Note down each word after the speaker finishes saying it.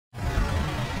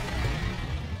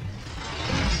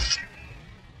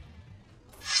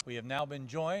We have now been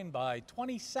joined by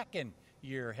 22nd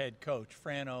year head coach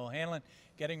Fran O'Hanlon,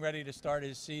 getting ready to start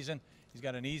his season. He's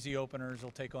got an easy opener. He'll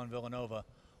take on Villanova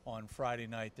on Friday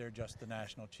night. They're just the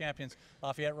national champions.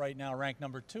 Lafayette right now ranked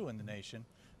number 2 in the nation,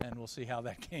 and we'll see how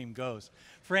that game goes.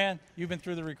 Fran, you've been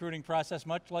through the recruiting process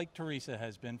much like Teresa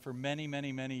has been for many,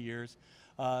 many, many years.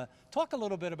 Talk a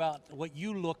little bit about what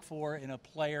you look for in a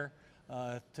player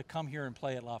to come here and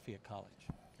play at Lafayette College.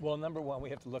 Well, number one,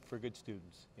 we have to look for good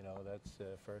students. That's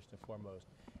first and foremost.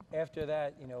 After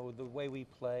that, the way we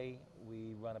play,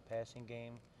 we run a passing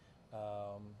game.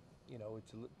 It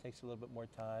takes a little bit more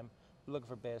time. We're looking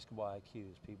for basketball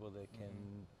IQs, people that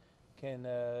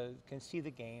can see the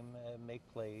game, make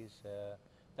plays.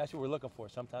 That's what we're looking for.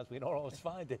 Sometimes we don't always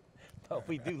find it, but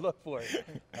we do look for it.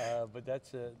 But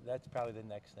that's probably the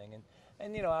next thing.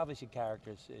 And obviously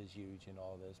character is huge in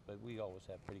all this, but we always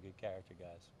have pretty good character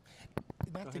guys.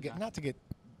 Not to get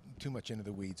too much into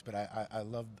the weeds, but I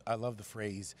love the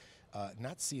phrase,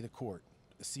 not see the court,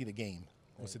 see the game.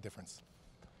 What's the difference?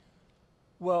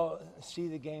 Well, see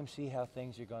the game, see how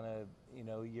things are going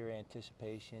to, your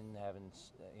anticipation, having,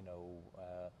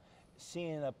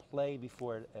 seeing a play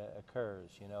before it occurs,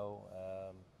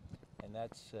 and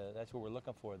that's what we're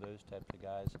looking for, those types of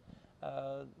guys.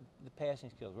 The passing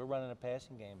skills, we're running a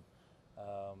passing game,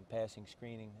 passing,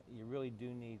 screening. You really do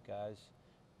need guys.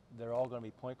 They're all going to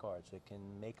be point guards that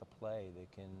can make a play.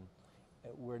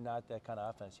 We're not that kind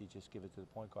of offense. You just give it to the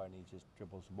point guard and he just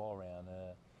dribbles the ball around.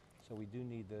 So we do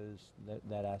need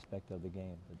that aspect of the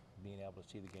game, being able to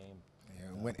see the game.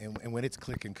 Yeah, and when it's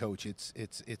clicking, Coach,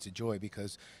 it's a joy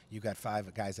because you got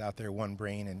 5 guys out there, one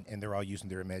brain, and they're all using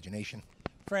their imagination.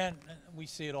 Fran, we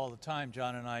see it all the time,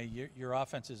 John and I. Your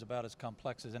offense is about as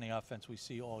complex as any offense we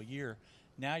see all year.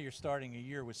 Now you're starting a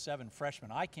year with 7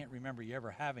 freshmen. I can't remember you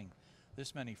ever having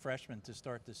this many freshmen to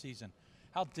start the season.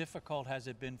 How difficult has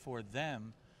it been for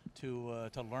them to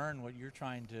learn what you're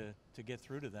trying to get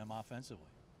through to them offensively?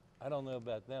 I don't know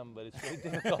about them, but it's really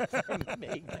difficult for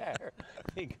me there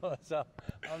because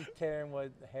I'm tearing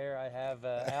what hair I have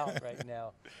out right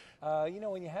now.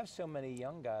 When you have so many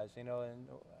young guys, and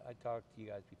I talked to you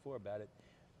guys before about it,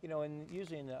 and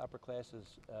usually in the upper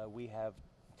classes we have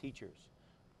teachers.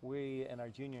 We, in our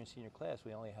junior and senior class,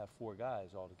 we only have 4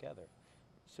 guys altogether.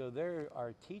 So there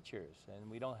are teachers, and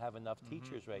we don't have enough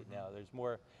teachers right now.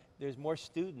 There's more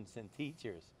students than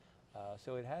teachers.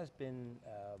 So it has been,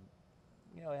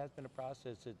 it has been a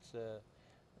process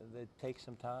that takes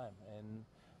some time. And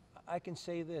I can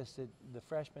say this, that the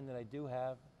freshmen that I do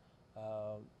have,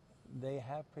 they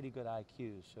have pretty good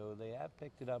IQs. So they have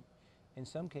picked it up, in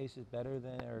some cases, better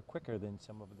than or quicker than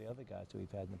some of the other guys that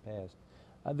we've had in the past.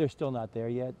 They're still not there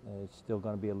yet. It's still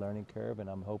going to be a learning curve, and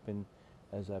I'm hoping,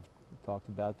 as I've talked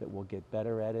about, that we'll get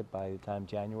better at it by the time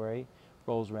January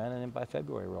rolls around and then by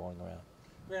February rolling around.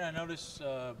 Fran, I notice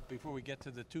before we get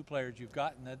to the 2 players you've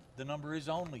gotten that the number is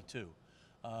only 2.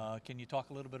 Can you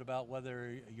talk a little bit about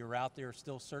whether you're out there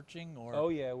still searching? Or? Oh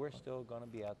yeah, we're still going to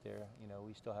be out there.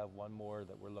 We still have 1 more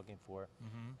that we're looking for,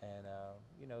 and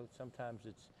sometimes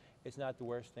it's not the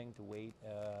worst thing to wait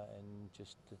and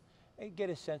just get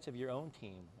a sense of your own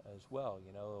team as well.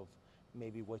 Of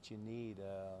maybe what you need,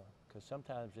 because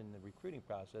sometimes in the recruiting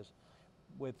process,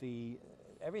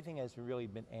 everything has really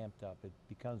been amped up. It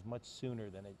becomes much sooner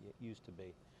than it used to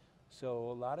be. So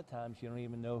a lot of times you don't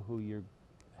even know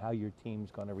how your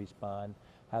team's going to respond,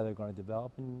 how they're going to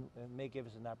develop, and it may give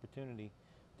us an opportunity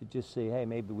to just say, hey,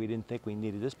 maybe we didn't think we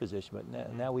needed this position,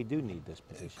 but now we do need this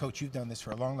position. Coach, you've done this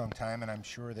for a long, long time, and I'm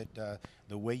sure that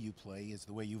the way you play is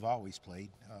the way you've always played,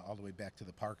 all the way back to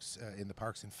the parks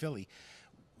in Philly.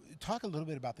 Talk a little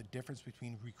bit about the difference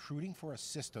between recruiting for a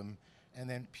system and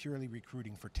then purely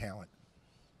recruiting for talent.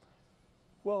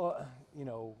 Well,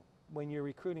 when you're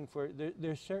recruiting for,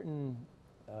 there's certain,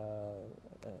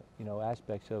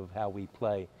 aspects of how we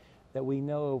play that we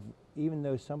know, even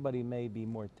though somebody may be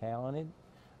more talented,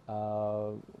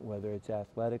 whether it's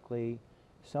athletically,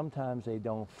 sometimes they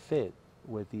don't fit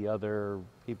with the other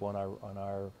people on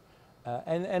our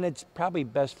and it's probably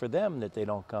best for them that they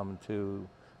don't come to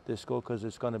this school because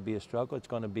it's going to be a struggle. It's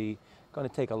going to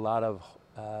take a lot of,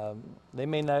 they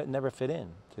may never fit in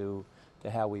to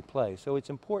how we play. So it's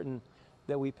important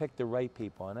that we pick the right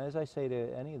people. And as I say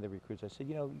to any of the recruits, I said,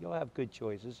 you'll have good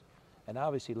choices. And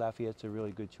obviously Lafayette's a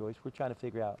really good choice. We're trying to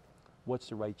figure out what's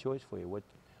the right choice for you,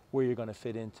 where you're going to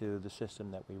fit into the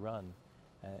system that we run.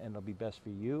 And it'll be best for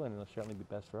you, and it'll certainly be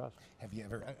best for us. Have you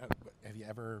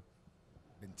ever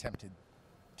been tempted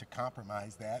to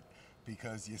compromise that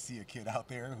because you see a kid out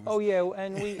there who's Oh yeah,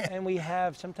 and we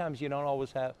have, sometimes you don't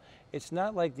always have. It's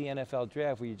not like the NFL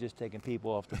draft where you're just taking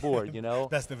people off the board, you know.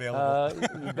 Best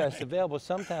available. Best available.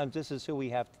 Sometimes this is who we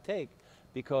have to take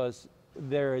because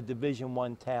they're a Division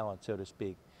I talent, so to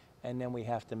speak, and then we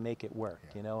have to make it work,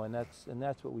 you know. And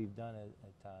that's what we've done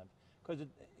at times. Because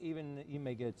even you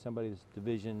may get somebody that's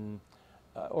Division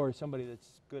or somebody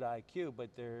that's good IQ, but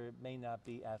they may not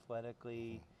be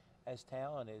athletically as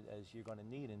talented as you're going to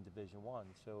need in Division I.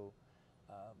 So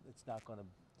it's not going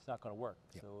to work.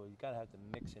 Yep. So you got to have to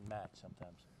mix and match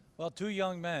sometimes. Well, two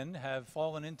young men have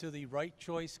fallen into the right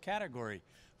choice category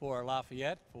for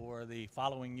Lafayette for the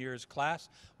following year's class.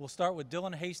 We'll start with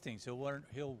Dylan Hastings.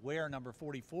 He'll wear number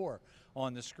 44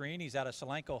 on the screen. He's out of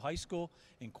Solanco High School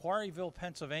in Quarryville,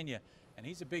 Pennsylvania, and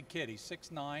he's a big kid. He's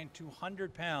 6'9",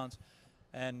 200 pounds.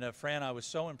 And Fran, I was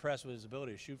so impressed with his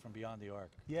ability to shoot from beyond the arc.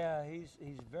 Yeah, he's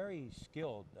very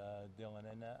skilled,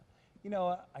 Dylan. And, you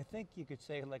know, I think you could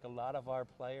say like a lot of our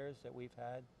players that we've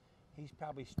had, he's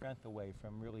probably strength away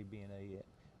from really being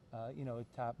you know,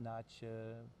 a top-notch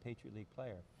Patriot League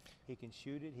player. He can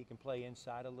shoot it. He can play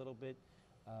inside a little bit.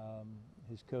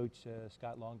 His coach,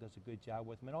 Scott Long, does a good job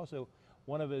with him. And also,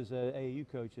 one of his AAU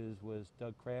coaches was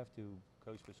Doug Kraft, who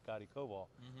coached with Scotty Koval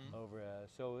over.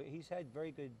 So he's had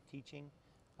very good teaching.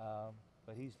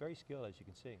 But he's very skilled, as you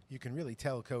can see. You can really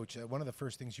tell, Coach, one of the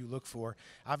first things you look for,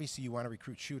 obviously you want to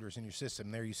recruit shooters in your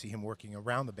system. There you see him working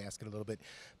around the basket a little bit.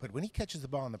 But when he catches the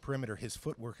ball on the perimeter, his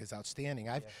footwork is outstanding.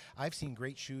 I've seen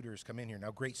great shooters come in here,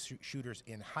 now great shooters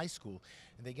in high school,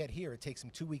 and they get here. It takes them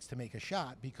 2 weeks to make a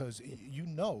shot because you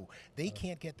know they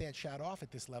can't get that shot off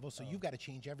at this level, so you've got to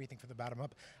change everything from the bottom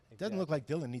up. It doesn't look like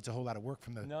Dylan needs a whole lot of work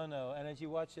from the... No, and as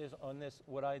you watch this on this,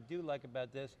 what I do like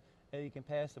about this, he can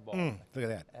pass the ball. Look at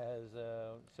that.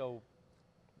 So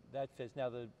that fits.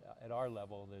 Now, at our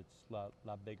level, it's a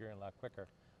lot bigger and a lot quicker.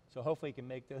 So hopefully he can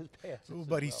make those passes.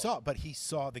 But he saw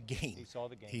the game. He saw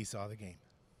the game. He saw the game.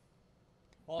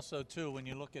 Also, too, when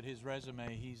you look at his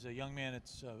resume, he's a young man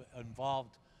that's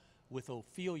involved with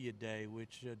Ophelia Day,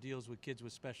 which deals with kids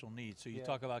with special needs. So you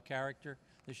talk about character.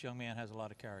 This young man has a lot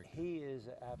of character. He is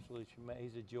absolutely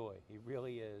tremendous. He's a joy. He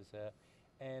really is.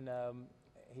 And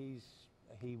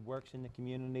he works in the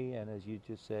community, and as you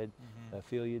just said,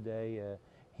 Ophelia Day.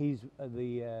 He's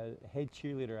the head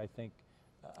cheerleader, I think.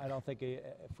 I don't think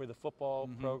for the football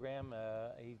program.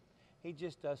 He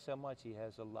just does so much. He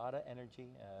has a lot of energy,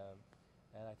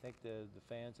 and I think the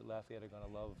fans at Lafayette are going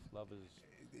to love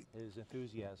his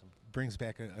enthusiasm. Brings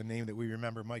back a name that we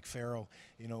remember, Mike Farrell.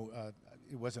 You know,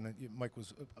 Mike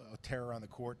was a terror on the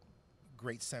court.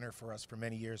 Great center for us for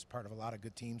many years, part of a lot of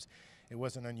good teams. It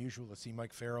wasn't unusual to see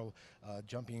Mike Farrell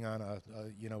jumping on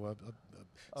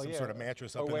some sort of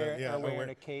mattress up wearing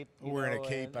a cape. Wearing a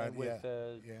cape with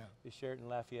his shirt and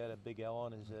Lafayette, a big L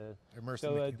on his.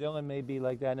 So Dylan may be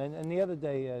like that. And the other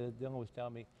day, Dylan was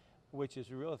telling me, which is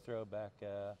a real throwback.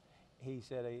 He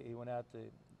said he went out.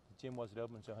 The gym wasn't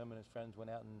open, so him and his friends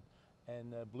went out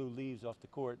and blew leaves off the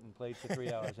court and played for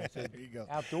 3 hours. I said, there you go.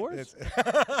 Outdoors?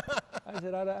 I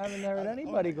said, I haven't heard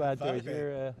anybody go outdoors.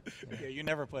 You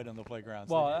never played on the playground.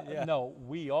 Well, no,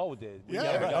 we all did. We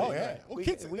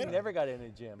never got in a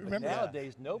gym. But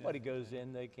nowadays, nobody goes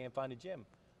in. They can't find a gym.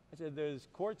 I said, there's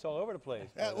courts all over the place.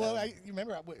 You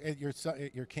remember at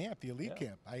your camp, the elite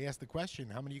camp, I asked the question,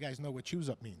 how many of you guys know what choose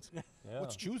up means?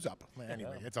 What's choose up?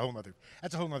 Anyway, that's a whole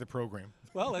nother program.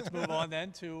 Well, let's move on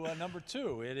then to number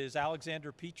 2. It is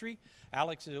Alexander Petrie.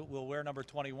 Alex will wear number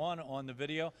 21 on the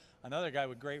video. Another guy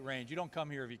with great range. You don't come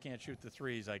here if you can't shoot the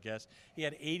threes, I guess. He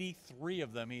had 83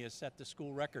 of them. He has set the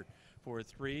school record for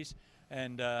threes.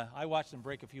 And I watched him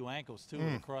break a few ankles, too,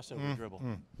 with a crossover dribble.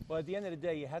 Well, at the end of the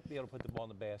day, you have to be able to put the ball in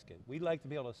the basket. We'd like to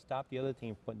be able to stop the other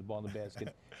team from putting the ball in the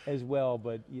basket as well,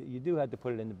 but you do have to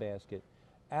put it in the basket.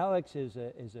 Alex is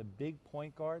a big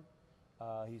point guard.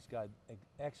 He's got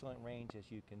excellent range, as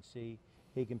you can see.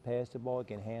 He can pass the ball, he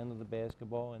can handle the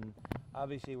basketball, and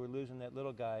obviously we're losing that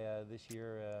little guy this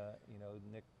year,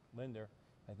 Nick Linder,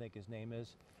 I think his name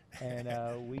is.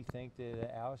 And we think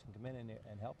that Alex can come in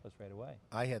and help us right away.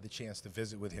 I had the chance to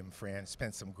visit with him, Fran,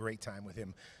 spent some great time with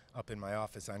him up in my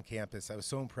office on campus. I was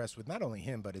so impressed with not only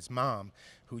him, but his mom,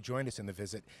 who joined us in the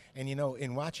visit. And, you know,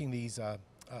 in watching this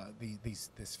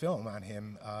film on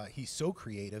him, he's so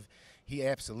creative. He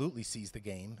absolutely sees the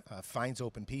game, finds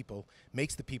open people,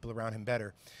 makes the people around him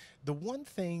better. The one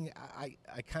thing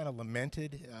I kind of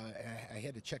lamented, I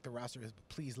had to check the roster, is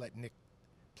please let Nick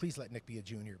be a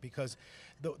junior, because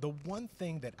the one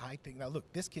thing that I think, now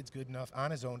look, this kid's good enough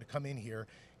on his own to come in here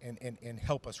and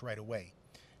help us right away.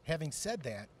 Having said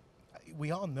that,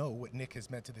 we all know what Nick has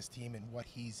meant to this team and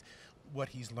what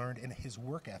he's learned and his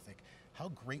work ethic. How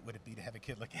great would it be to have a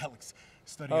kid like Alex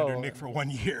study under Nick for 1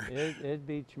 year? It'd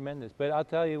be tremendous. But I'll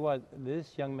tell you what,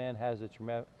 this young man has a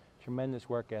tremendous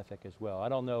work ethic as well. I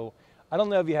don't know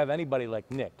if you have anybody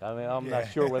like Nick. I mean, I'm not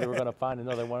sure whether we're going to find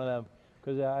another one of them.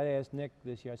 Because I asked Nick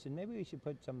this year, I said, maybe we should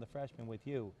put some of the freshmen with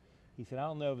you. He said, I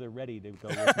don't know if they're ready to go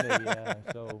with me.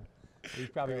 So he's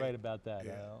probably right about that.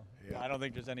 I don't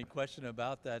think there's any question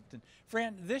about that. And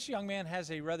Fran, this young man has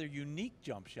a rather unique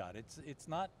jump shot. It's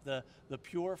not the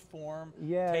pure form,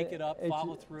 take it up,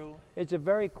 follow through. It's a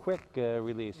very quick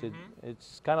release.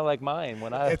 It's kind of like mine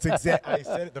when I. It's exactly. I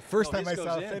said it the first time I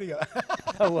saw a video.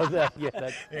 Well, that's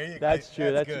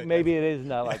true. That's good. Maybe it is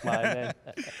not like mine then.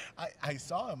 I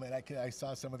saw him, and I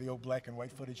saw some of the old black and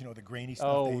white footage, the grainy stuff.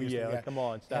 Oh yeah, come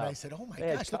on, stop. And I said, oh my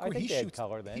gosh, look where he shoots.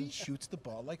 Color then. He shoots the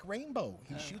ball like Rainbow.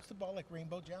 He shoots the ball like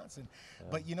Rainbow Johnson.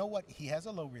 But you know what? He has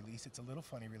a low release. It's a little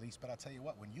funny release, but I'll tell you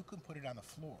what, when you can put it on the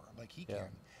floor like he can,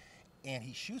 and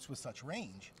he shoots with such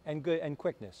range and good and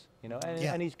quickness, and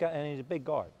he's a big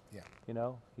guard. Yeah.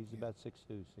 He's about 6'2",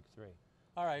 6'3".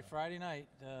 All right, Friday night,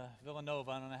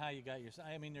 Villanova. I don't know how you got your.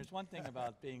 I mean, there's one thing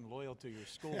about being loyal to your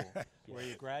school, where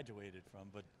you graduated from,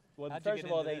 but first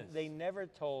of all, they never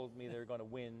told me they were going to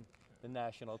win the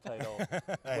national title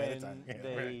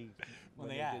when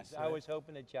they asked. I was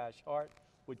hoping that Josh Hart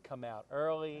would come out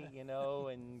early,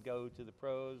 and go to the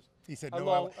pros. He said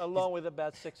along with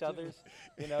about 6 others.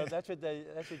 That's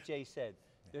what Jay said.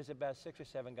 There's about 6 or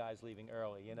 7 guys leaving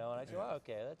early, and I said, well,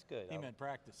 okay, that's good. He meant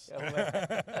practice.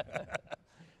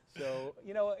 So,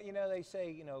 they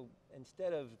say,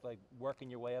 instead of like working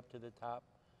your way up to the top,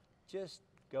 just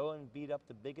go and beat up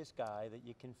the biggest guy that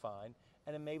you can find,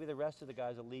 and then maybe the rest of the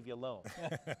guys will leave you alone.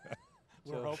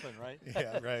 We're hoping, right?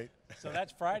 Yeah, right. So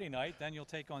that's Friday night. Then you'll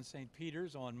take on St.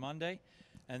 Peter's on Monday.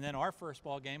 And then our first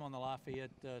ball game on the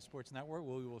Lafayette Sports Network,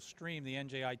 we will stream the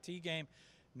NJIT game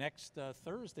next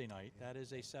Thursday night. That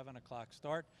is a 7 o'clock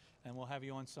start. And we'll have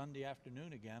you on Sunday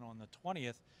afternoon again on the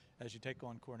 20th as you take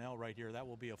on Cornell right here. That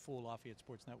will be a full Lafayette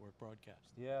Sports Network broadcast.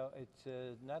 Yeah, it's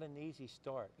not an easy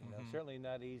start. Certainly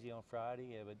not easy on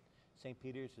Friday, but St.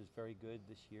 Peter's is very good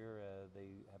this year. They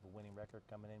have a winning record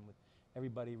coming in with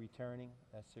everybody returning.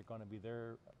 That's going to be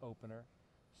their opener.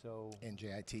 So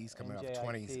NJIT's coming off a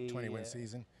 20-win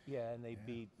season. Yeah, and they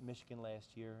beat Michigan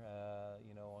last year,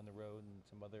 on the road, and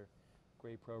some other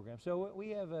great programs. So we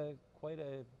have quite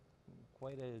a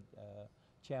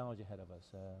challenge ahead of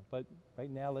us. But right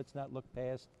now, let's not look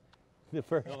past the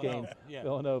first game,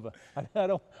 Villanova. I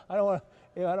don't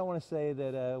want to say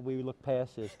that we look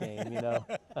past this game.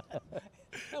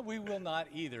 No, we will not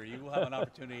either. You will have an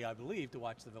opportunity, I believe, to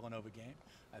watch the Villanova game.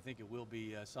 I think it will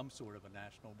be some sort of a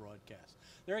national broadcast.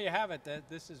 There you have it.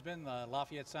 This has been the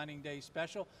Lafayette Signing Day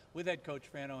special with head coach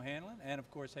Fran O'Hanlon and,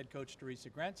 of course, head coach Teresa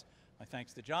Grentz. My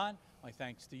thanks to John. My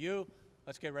thanks to you.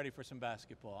 Let's get ready for some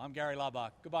basketball. I'm Gary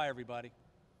Laubach. Goodbye, everybody.